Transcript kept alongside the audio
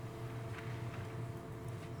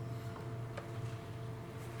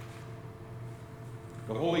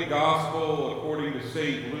The Holy Gospel according to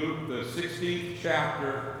St. Luke, the 16th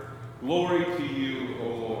chapter. Glory to you, O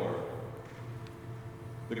Lord.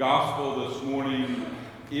 The Gospel this morning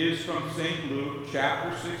is from St. Luke,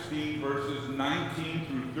 chapter 16, verses 19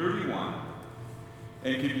 through 31,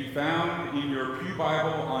 and can be found in your Pew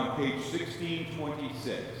Bible on page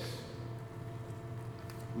 1626.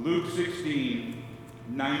 Luke 16,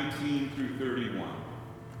 19 through 31.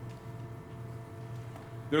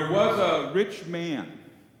 There was a rich man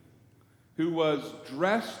who was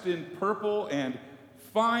dressed in purple and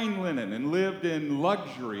fine linen and lived in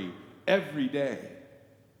luxury every day.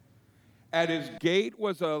 At his gate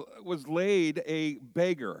was laid a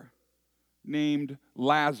beggar named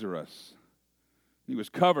Lazarus. He was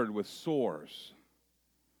covered with sores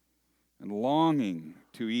and longing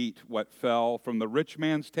to eat what fell from the rich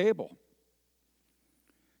man's table.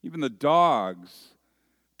 Even the dogs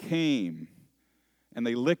came and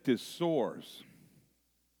they licked his sores.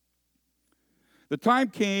 The time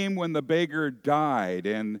came when the beggar died,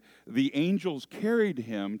 and the angels carried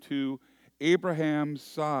him to Abraham's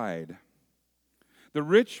side. The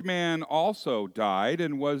rich man also died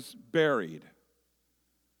and was buried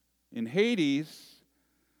in Hades,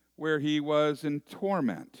 where he was in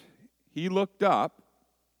torment. He looked up,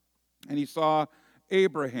 and he saw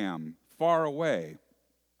Abraham far away,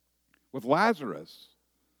 with Lazarus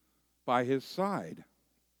by his side.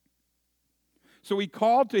 So he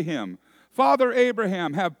called to him, "Father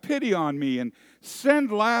Abraham, have pity on me and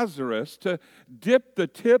send Lazarus to dip the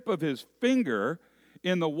tip of his finger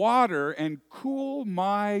in the water and cool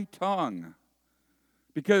my tongue,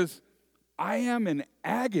 because I am in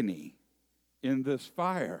agony in this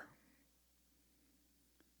fire."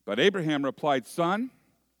 But Abraham replied, "Son,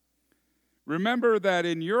 remember that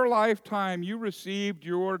in your lifetime you received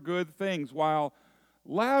your good things, while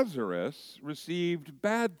Lazarus received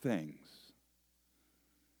bad things.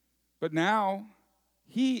 But now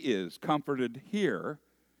he is comforted here,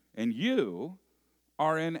 and you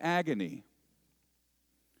are in agony.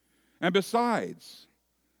 And besides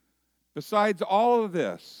all of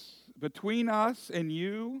this, between us and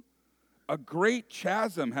you, a great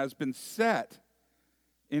chasm has been set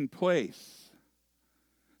in place,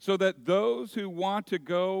 so that those who want to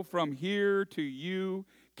go from here to you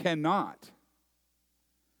cannot,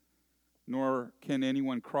 nor can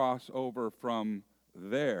anyone cross over from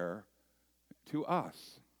there to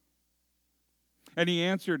us." And he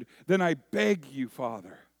answered, "Then I beg you,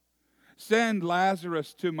 Father, send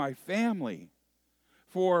Lazarus to my family,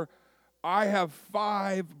 for I have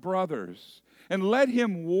 5 brothers, and let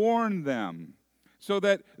him warn them, so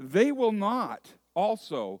that they will not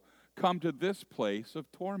also come to this place of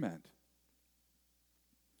torment."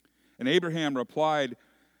 And Abraham replied,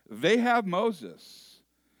 "They have Moses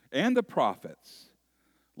and the prophets.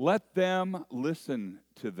 Let them listen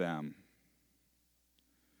to them."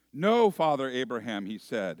 "No, Father Abraham," he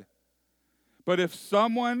said, "but if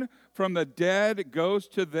someone from the dead goes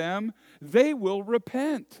to them, they will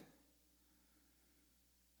repent."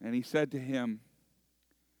 And he said to him,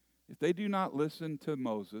 "If they do not listen to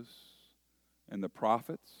Moses and the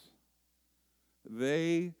prophets,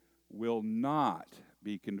 they will not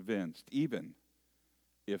be convinced, even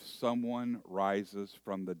if someone rises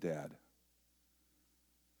from the dead."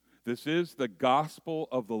 This is the gospel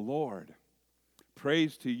of the Lord.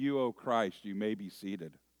 Praise to you, O Christ. You may be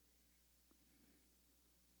seated.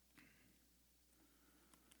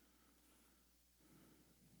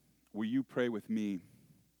 Will you pray with me?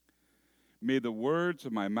 May the words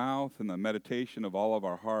of my mouth and the meditation of all of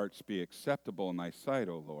our hearts be acceptable in thy sight,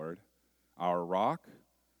 O Lord, our rock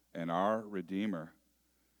and our Redeemer.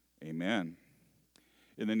 Amen.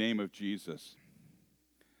 In the name of Jesus.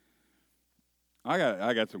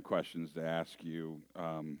 I got some questions to ask you,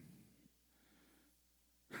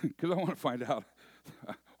 because I want to find out,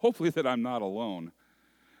 hopefully, that I'm not alone.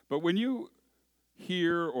 But when you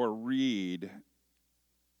hear or read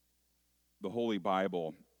the Holy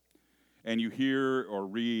Bible, and you hear or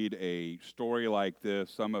read a story like this,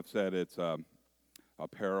 some have said it's a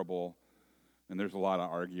parable, and there's a lot of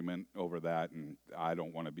argument over that, and I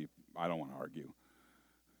don't want to argue.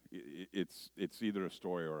 It's either a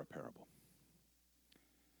story or a parable.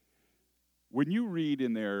 When you read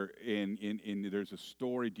in there, in there's a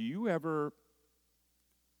story, do you ever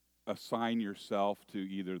assign yourself to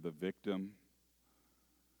either the victim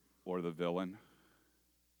or the villain?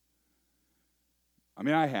 I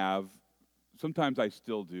mean, I have. Sometimes I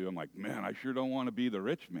still do. I'm like, man, I sure don't want to be the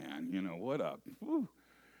rich man. You know, what up? Whew.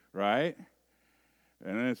 Right?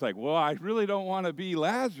 And then it's like, well, I really don't want to be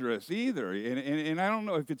Lazarus either. And I don't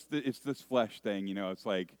know if it's this flesh thing. You know, it's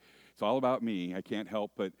like, It's all about me. I can't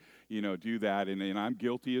help but, do that. And I'm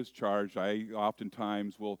guilty as charged. I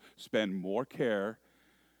oftentimes will spend more care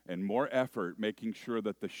and more effort making sure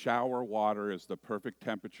that the shower water is the perfect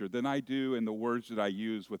temperature than I do in the words that I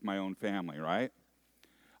use with my own family, right?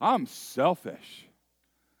 I'm selfish.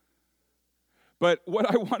 But what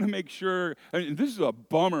I want to make sure, this is a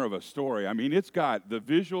bummer of a story. It's got the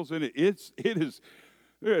visuals in it.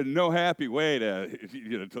 There's no happy way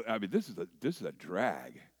this is a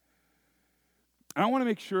drag. And I want to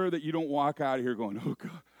make sure that you don't walk out of here going, oh,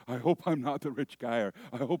 God, I hope I'm not the rich guy, or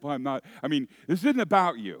I hope I'm not. This isn't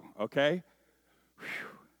about you, okay?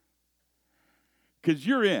 Because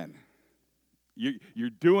you're in. You're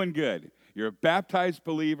doing good. You're a baptized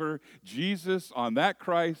believer. Jesus on that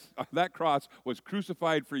cross was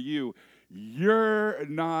crucified for you. You're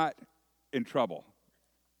not in trouble,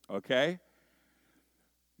 okay?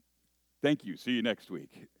 Thank you. See you next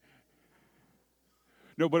week.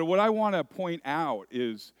 No, but what I want to point out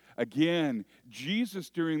is, again, Jesus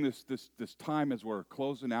during this time as we're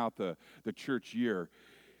closing out the church year,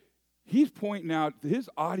 he's pointing out his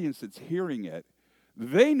audience that's hearing it,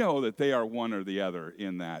 they know that they are one or the other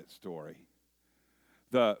in that story.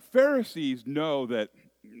 The Pharisees know that,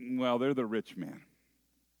 well, they're the rich man.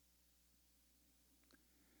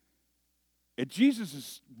 And Jesus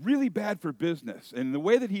is really bad for business. And the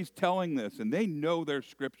way that he's telling this, and they know their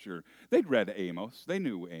scripture, they'd read Amos. They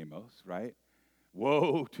knew Amos, right?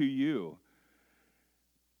 Woe to you.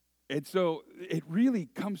 And so it really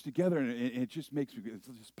comes together, and it just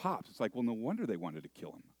pops. It's like, well, no wonder they wanted to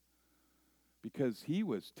kill him. Because he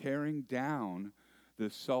was tearing down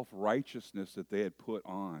this self-righteousness that they had put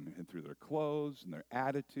on, and through their clothes and their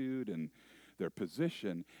attitude and their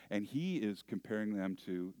position, and he is comparing them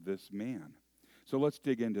to this man. So let's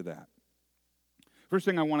dig into that. First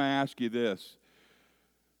thing I want to ask you this.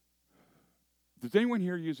 Does anyone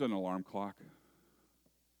here use an alarm clock?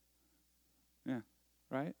 Yeah,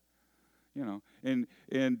 right? And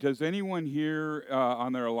does anyone here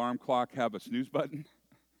on their alarm clock have a snooze button?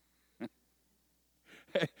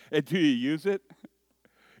 And do you use it?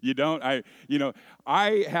 You don't?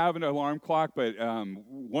 I have an alarm clock, but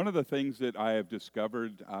one of the things that I have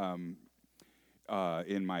discovered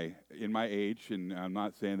in my age, and I'm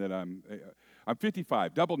not saying that I'm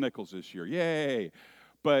 55, double nickels this year, yay!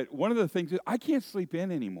 But one of the things is I can't sleep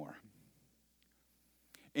in anymore.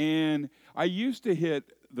 And I used to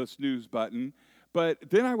hit the snooze button, but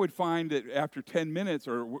then I would find that after 10 minutes,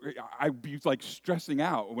 I'd be like stressing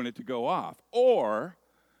out when it to go off, or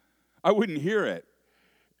I wouldn't hear it.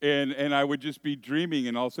 And I would just be dreaming,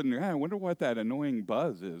 and all of a sudden, I wonder what that annoying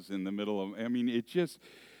buzz is in the middle of, it's just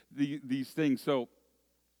these things. So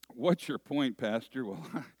what's your point, Pastor? Well,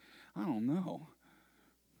 I don't know.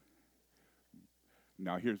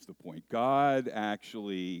 Now, here's the point. God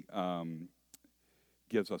actually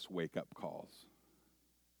gives us wake-up calls.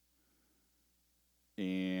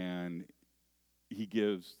 And he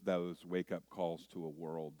gives those wake-up calls to a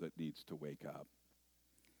world that needs to wake up.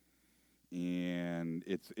 And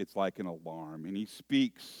it's like an alarm. And he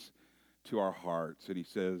speaks to our hearts, and he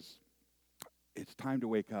says, it's time to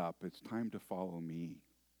wake up. It's time to follow me.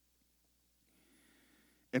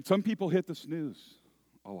 And some people hit the snooze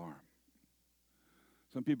alarm.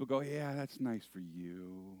 Some people go, yeah, that's nice for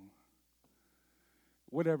you.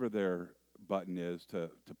 Whatever their button is to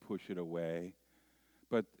push it away.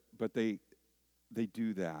 But they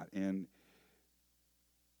do that. And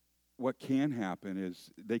what can happen is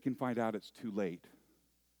they can find out it's too late.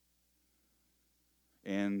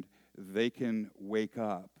 And they can wake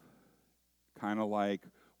up, kind of like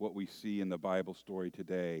what we see in the Bible story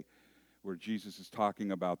today, where Jesus is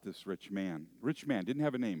talking about this rich man. Rich man, didn't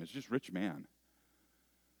have a name, it's just rich man.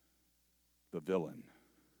 The villain.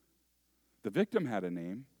 The victim had a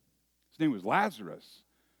name. His name was Lazarus.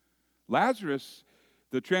 Lazarus,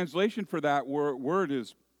 the translation for that word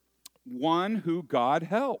is one who God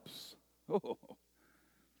helps. Oh, all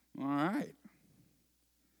right.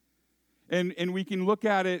 And we can look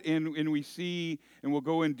at it and we see, and we'll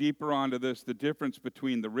go in deeper onto this, the difference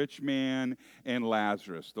between the rich man and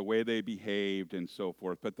Lazarus, the way they behaved and so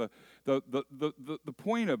forth. But the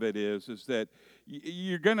point of it is that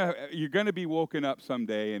you're gonna be woken up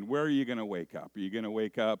someday, and where are you gonna wake up? Are you gonna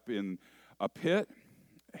wake up in a pit,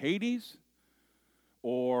 Hades?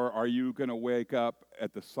 Or are you going to wake up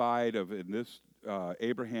at the side of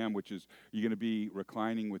Abraham, which is, you're going to be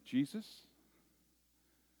reclining with Jesus?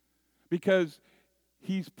 Because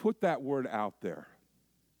he's put that word out there.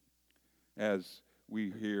 As we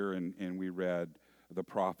hear and we read the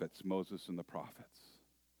prophets, Moses and the prophets,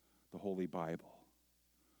 the Holy Bible,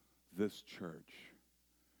 this church,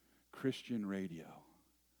 Christian radio.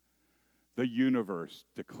 The universe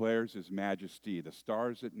declares his majesty, the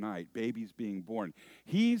stars at night, babies being born.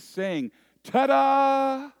 He's saying,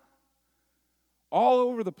 ta-da! All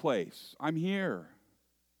over the place. I'm here.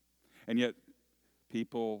 And yet,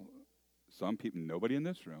 some people, nobody in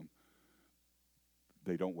this room,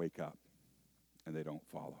 they don't wake up and they don't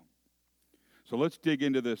follow. So let's dig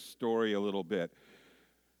into this story a little bit.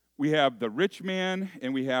 We have the rich man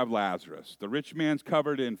and we have Lazarus. The rich man's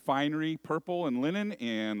covered in finery, purple and linen,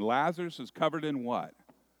 and Lazarus is covered in what?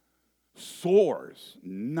 Sores.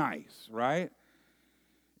 Nice, right?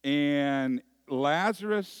 And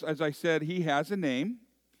Lazarus, as I said, he has a name,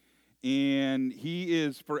 and he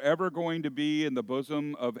is forever going to be in the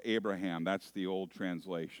bosom of Abraham. That's the old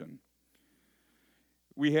translation.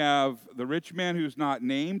 We have the rich man who's not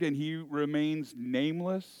named, and he remains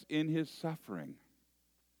nameless in his suffering.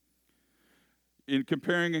 In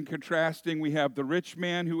comparing and contrasting, we have the rich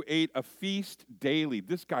man who ate a feast daily.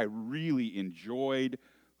 This guy really enjoyed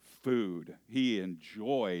food. He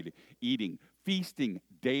enjoyed eating, feasting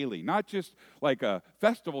daily. Not just like a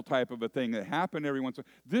festival type of a thing that happened every once in a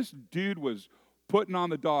while. This dude was putting on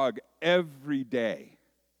the dog every day.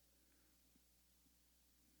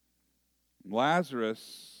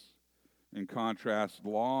 Lazarus, in contrast,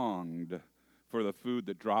 longed for the food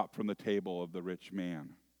that dropped from the table of the rich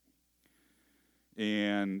man.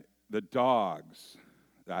 And the dogs,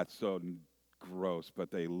 that's so gross,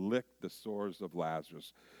 but they licked the sores of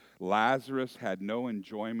Lazarus. Lazarus had no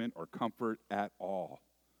enjoyment or comfort at all.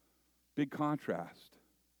 Big contrast.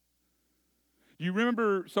 Do you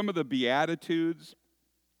remember some of the Beatitudes?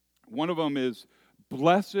 One of them is,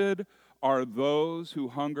 blessed are those who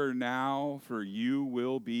hunger now, for you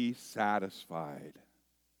will be satisfied.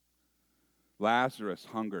 Lazarus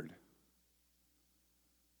hungered.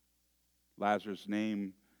 Lazarus'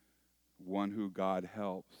 name, one who God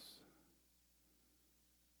helps.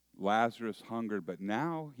 Lazarus hungered, but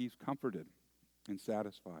now he's comforted and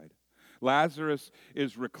satisfied. Lazarus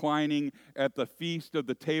is reclining at the feast of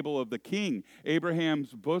the table of the king, Abraham's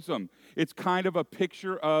bosom. It's kind of a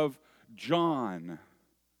picture of John,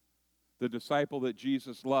 the disciple that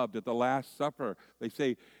Jesus loved at the Last Supper. They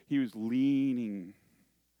say he was leaning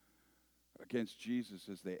against Jesus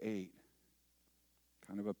as they ate.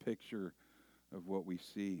 Kind of a picture of what we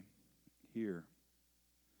see here.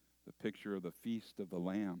 The picture of the feast of the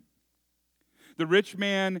Lamb. The rich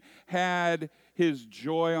man had his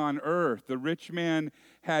joy on earth. The rich man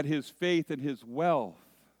had his faith in his wealth.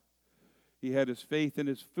 He had his faith in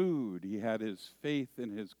his food. He had his faith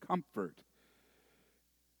in his comfort.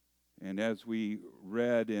 And as we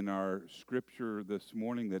read in our scripture this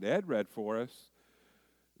morning that Ed read for us,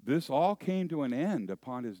 this all came to an end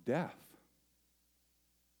upon his death.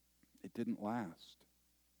 It didn't last.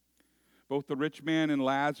 Both the rich man and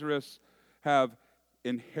Lazarus have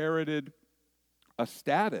inherited a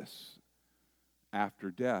status after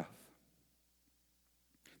death.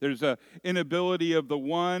 There's an inability of the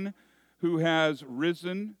one who has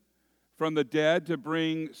risen from the dead to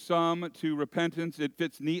bring some to repentance. It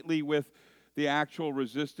fits neatly with the actual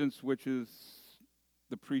resistance, which is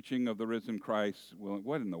the preaching of the risen Christ. Well,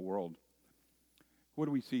 what in the world? What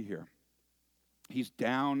do we see here? He's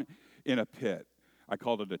down in a pit. I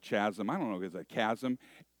called it a chasm. I don't know if it's a chasm.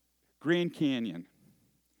 Grand Canyon.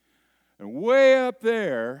 And way up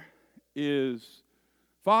there is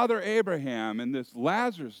Father Abraham and this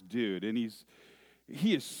Lazarus dude. And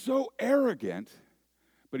he is so arrogant,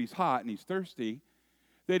 but he's hot and he's thirsty,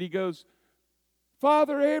 that he goes,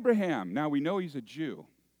 Father Abraham. Now we know he's a Jew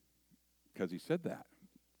because he said that.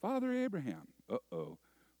 Father Abraham. Uh-oh.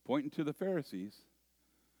 Pointing to the Pharisees.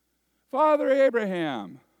 Father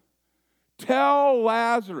Abraham, tell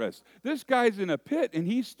Lazarus. This guy's in a pit, and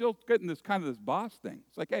he's still getting this boss thing.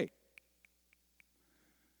 It's like, hey,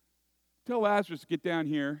 tell Lazarus to get down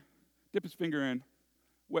here, dip his finger in,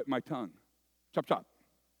 wet my tongue. Chop, chop.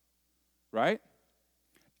 Right?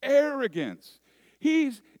 Arrogance.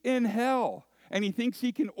 He's in hell, and he thinks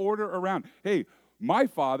he can order around. Hey, my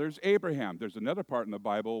father's Abraham. There's another part in the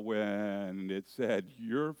Bible when it said,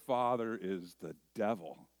 your father is the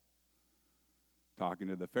devil. Talking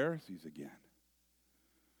to the Pharisees again.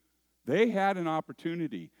 They had an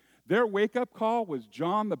opportunity. Their wake-up call was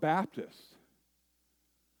John the Baptist.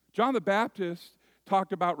 John the Baptist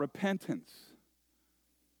talked about repentance.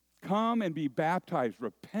 Come and be baptized.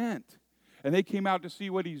 Repent. And they came out to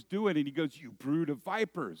see what he's doing, and he goes, you brood of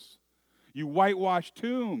vipers. You whitewashed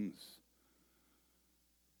tombs.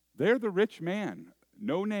 They're the rich man,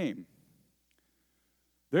 no name.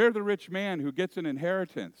 They're the rich man who gets an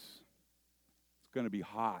inheritance. It's going to be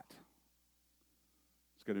hot.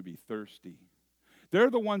 It's going to be thirsty. They're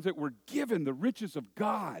the ones that were given the riches of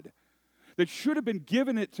God. that should have been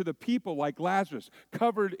given it to the people like Lazarus,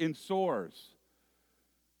 covered in sores.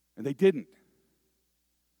 And they didn't.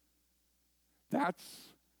 That's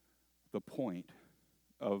the point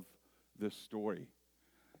of this story.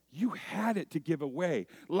 You had it to give away.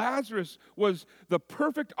 Lazarus was the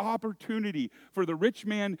perfect opportunity for the rich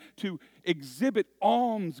man to exhibit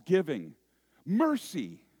almsgiving,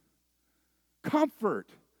 mercy, comfort.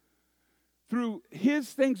 Through his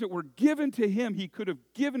things that were given to him, he could have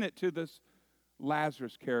given it to this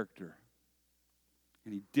Lazarus character.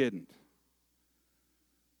 And he didn't.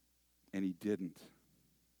 And he didn't.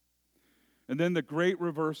 And then the great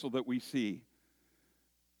reversal that we see.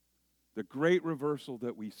 The great reversal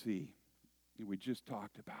that we see, that we just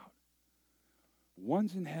talked about.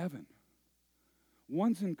 One's in heaven.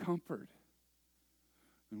 One's in comfort.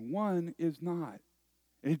 And one is not.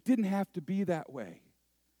 And it didn't have to be that way.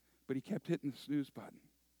 But he kept hitting the snooze button.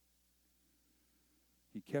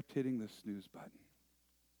 He kept hitting the snooze button.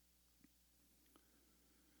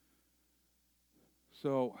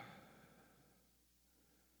 So,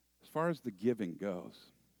 as far as the giving goes,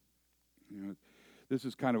 this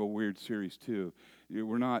is kind of a weird series too.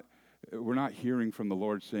 We're not hearing from the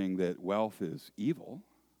Lord saying that wealth is evil.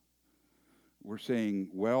 We're saying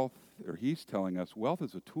wealth, or he's telling us wealth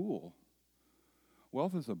is a tool.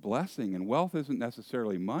 Wealth is a blessing, and wealth isn't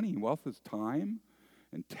necessarily money. Wealth is time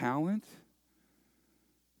and talent.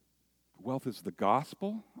 Wealth is the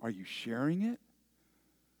gospel. Are you sharing it?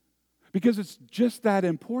 Because it's just that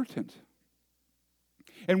important.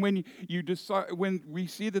 And when you decide, when we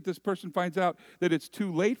see that this person finds out that it's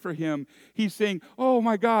too late for him, he's saying, "Oh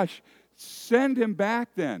my gosh, send him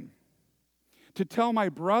back then to tell my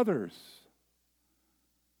brothers."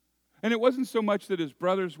 And it wasn't so much that his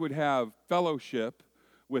brothers would have fellowship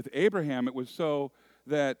with Abraham. It was so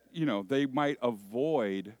that, they might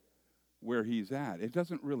avoid where he's at. It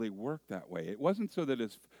doesn't really work that way. It wasn't so that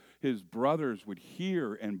his brothers would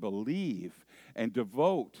hear and believe and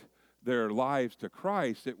devote their lives to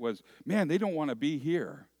Christ. It was, man, they don't want to be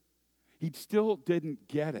here. He still didn't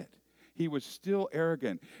get it. He was still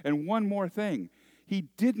arrogant. And one more thing, he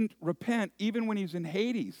didn't repent even when he's in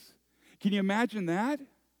Hades. Can you imagine that?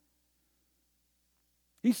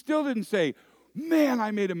 He still didn't say, "Man,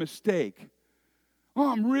 I made a mistake.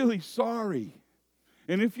 Oh, I'm really sorry.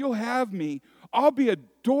 And if you'll have me, I'll be a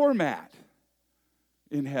doormat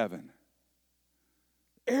in heaven."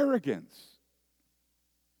 Arrogance.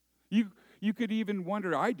 You could even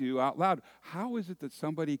wonder, I do out loud, how is it that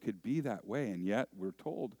somebody could be that way? And yet we're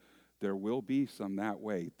told there will be some that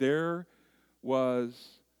way. There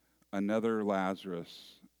was another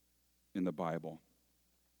Lazarus in the Bible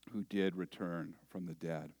who did return from the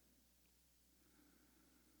dead.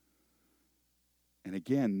 And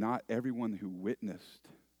again, not everyone who witnessed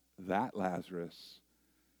that Lazarus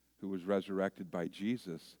who was resurrected by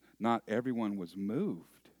Jesus, not everyone was moved.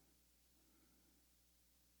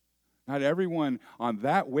 Not everyone on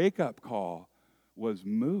that wake-up call was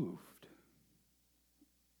moved.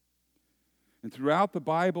 And throughout the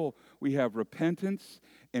Bible, we have repentance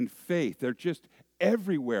and faith. They're just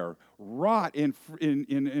everywhere, wrought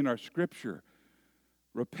in our Scripture.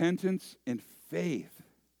 Repentance and faith.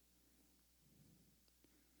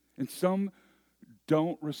 And some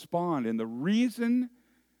don't respond. And the reason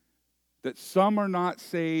that some are not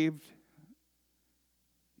saved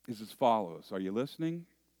is as follows. Are you listening?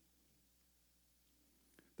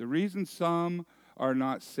 The reason some are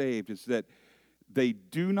not saved is that they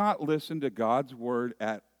do not listen to God's word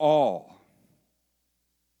at all.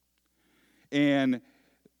 And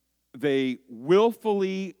they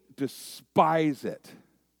willfully despise it.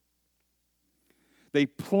 They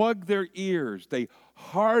plug their ears. They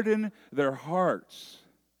harden their hearts.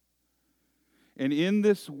 And in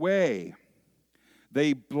this way,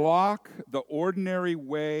 they block the ordinary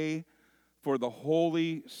way for the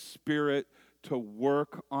Holy Spirit to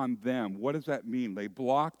work on them. What does that mean? They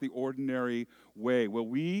block the ordinary way. Well,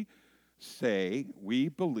 we say, we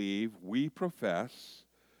believe, we profess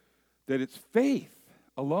that it's faith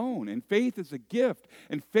alone. And faith is a gift.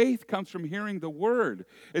 And faith comes from hearing the word.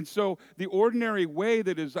 And so the ordinary way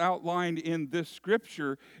that is outlined in this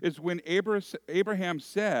scripture is when Abraham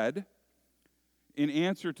said, in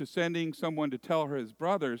answer to sending someone to tell his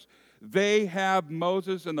brothers, "They have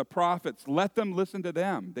Moses and the prophets. Let them listen to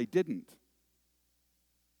them." They didn't.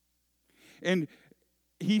 And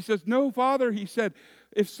he says, "No, Father," he said,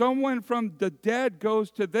 "if someone from the dead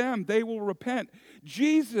goes to them, they will repent."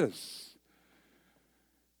 Jesus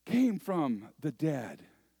came from the dead.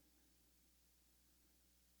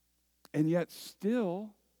 And yet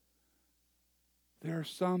still, there are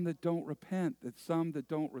some that don't repent, some that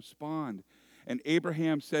don't respond. And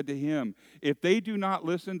Abraham said to him, if they do not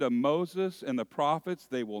listen to Moses and the prophets,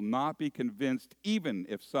 they will not be convinced, even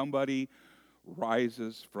if somebody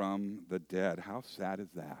rises from the dead. How sad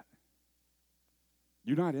is that?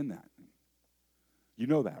 You're not in that. You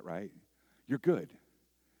know that, right? You're good.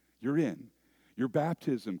 You're in. Your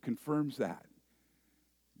baptism confirms that.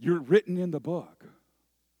 You're written in the book.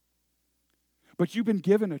 But you've been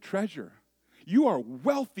given a treasure. You are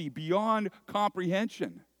wealthy beyond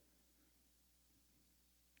comprehension.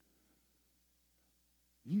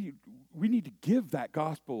 We need to give that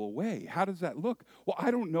gospel away. How does that look? Well,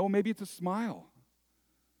 I don't know. Maybe it's a smile.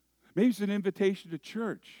 Maybe it's an invitation to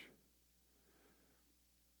church.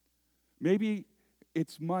 Maybe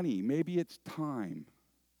it's money. Maybe it's time.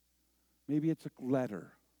 Maybe it's a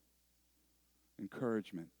letter.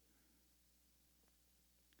 Encouragement.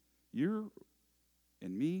 You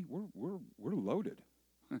and me, we're loaded.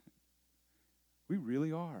 We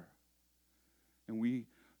really are. And we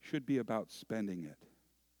should be about spending it.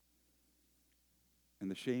 And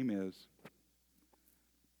the shame is,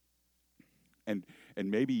 and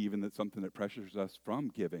maybe even that's something that pressures us from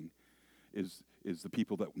giving, is the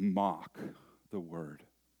people that mock the word.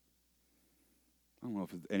 I don't know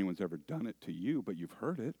if anyone's ever done it to you, but you've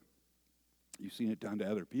heard it. You've seen it done to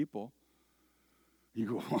other people. You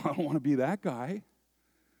go, well, I don't want to be that guy.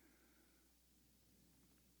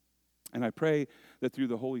 And I pray that through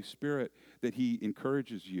the Holy Spirit that he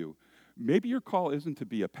encourages you. Maybe your call isn't to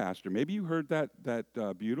be a pastor. Maybe you heard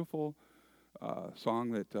that beautiful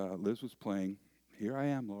song that Liz was playing. Here I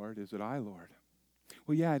am, Lord. Is it I, Lord?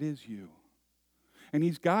 Well, yeah, it is you. And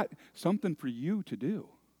he's got something for you to do.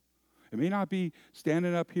 It may not be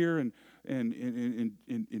standing up here and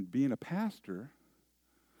being a pastor,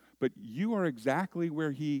 but you are exactly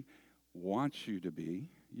where he wants you to be.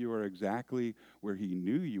 You are exactly where he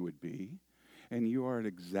knew you would be. And you are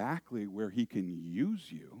exactly where he can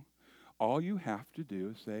use you. All you have to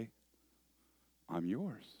do is say, I'm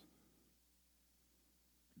yours.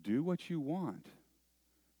 Do what you want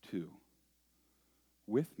to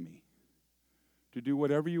with me. To do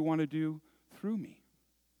whatever you want to do through me.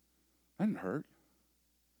 That didn't hurt.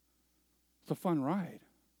 It's a fun ride.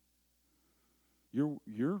 You're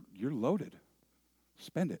loaded.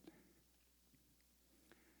 Spend it.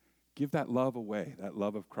 Give that love away, that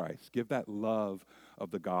love of Christ. Give that love of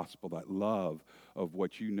the gospel, that love of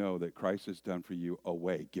what you know that Christ has done for you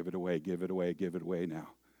away. Give it away, give it away, give it away now.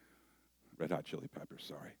 Red Hot Chili Peppers,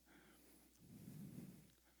 sorry.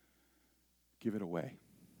 Give it away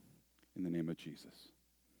in the name of Jesus.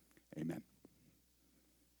 Amen.